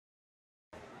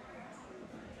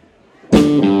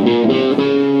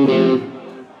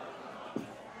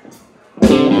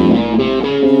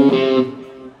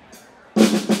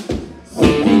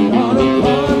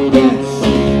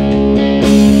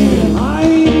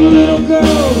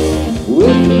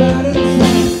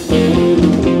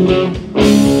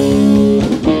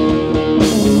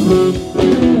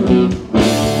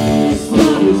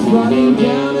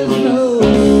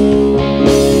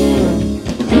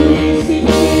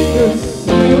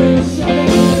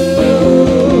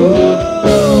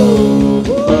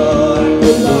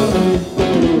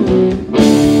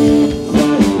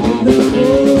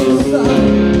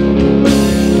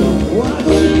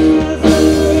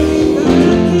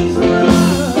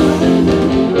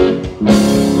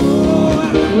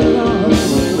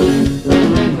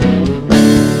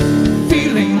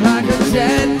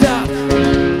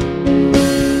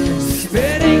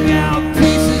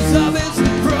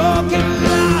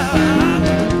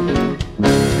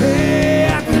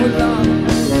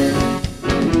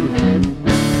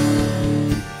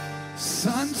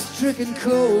Sun-stricken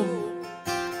cold,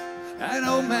 an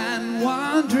old man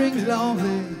wandering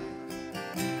lonely,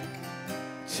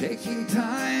 taking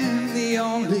time the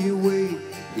only way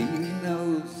he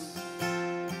knows.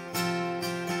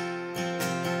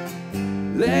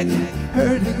 Leg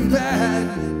hurting bad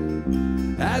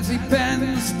as he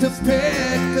bends to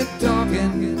pick a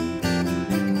doggin.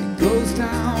 He goes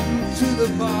down to the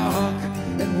bog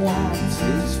and warms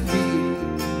his feet.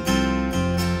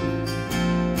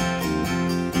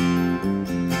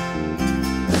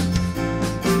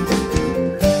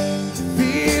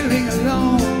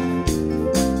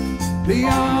 The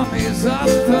armies up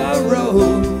the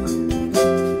road,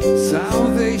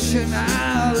 salvation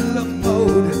a la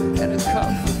mode, and a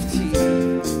cup of tea.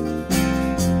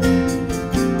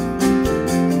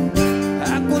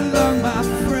 Aqualung, my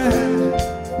friend,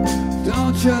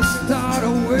 don't just start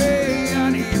away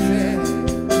uneasy.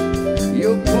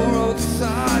 You poor old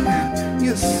sod,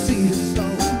 you see his soul.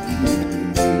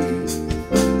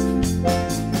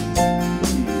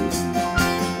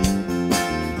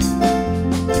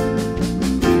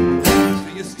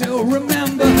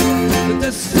 Remember the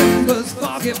December's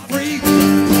foggy freak,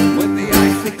 when the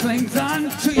ice that clings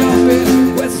onto your bed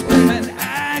with screaming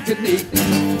agony.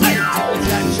 I calls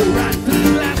at your right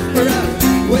and left for us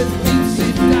with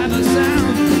deep-sea diver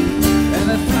sound, and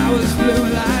the flowers bloom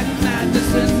like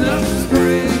madness in the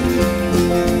spring.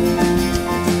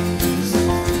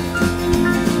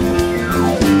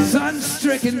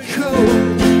 Sun-stricken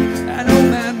cold, an old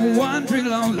man wandering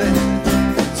lonely,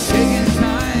 taking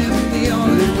time the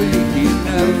only way he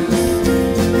knows.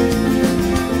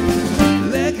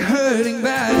 Leg hurting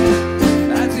bad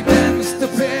as he bends to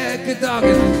pick a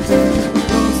doggin,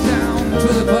 goes down to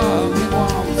the bog and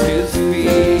warms his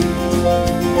feet.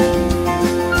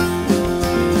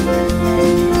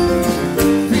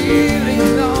 Feeling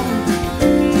alone,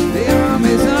 the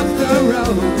army's up the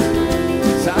road,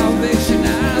 salvation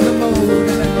out the mode,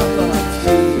 and a cup of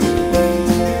tea.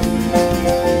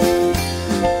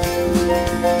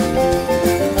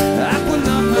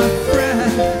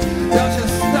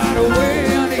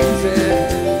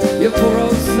 Poor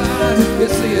old son, you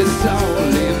see it's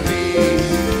only me.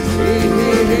 Hey,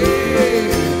 hey, hey.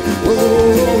 Whoa,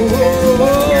 whoa,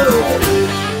 whoa.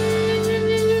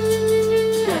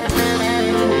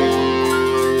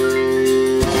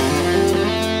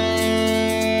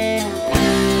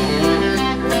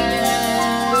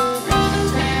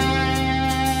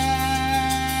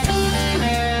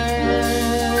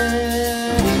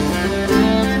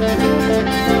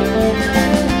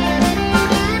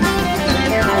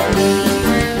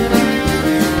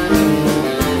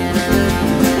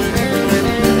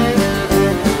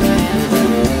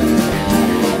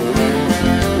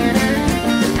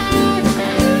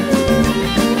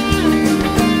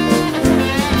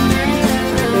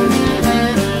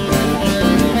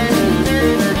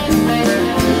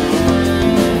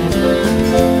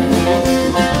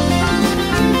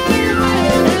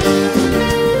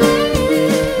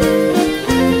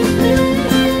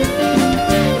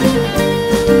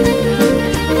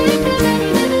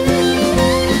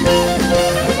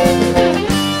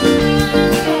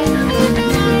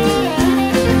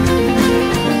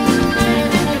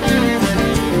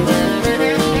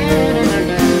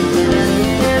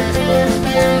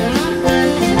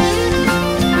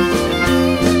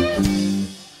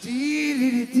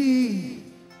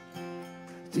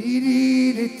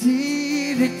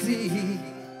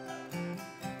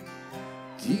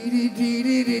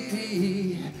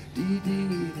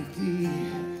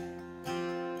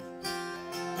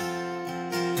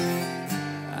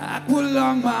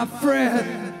 Aqualung, my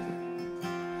friend,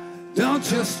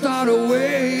 Don't you start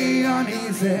away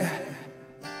uneasy.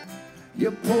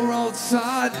 You poor old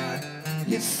sod,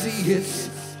 you see it's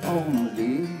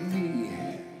only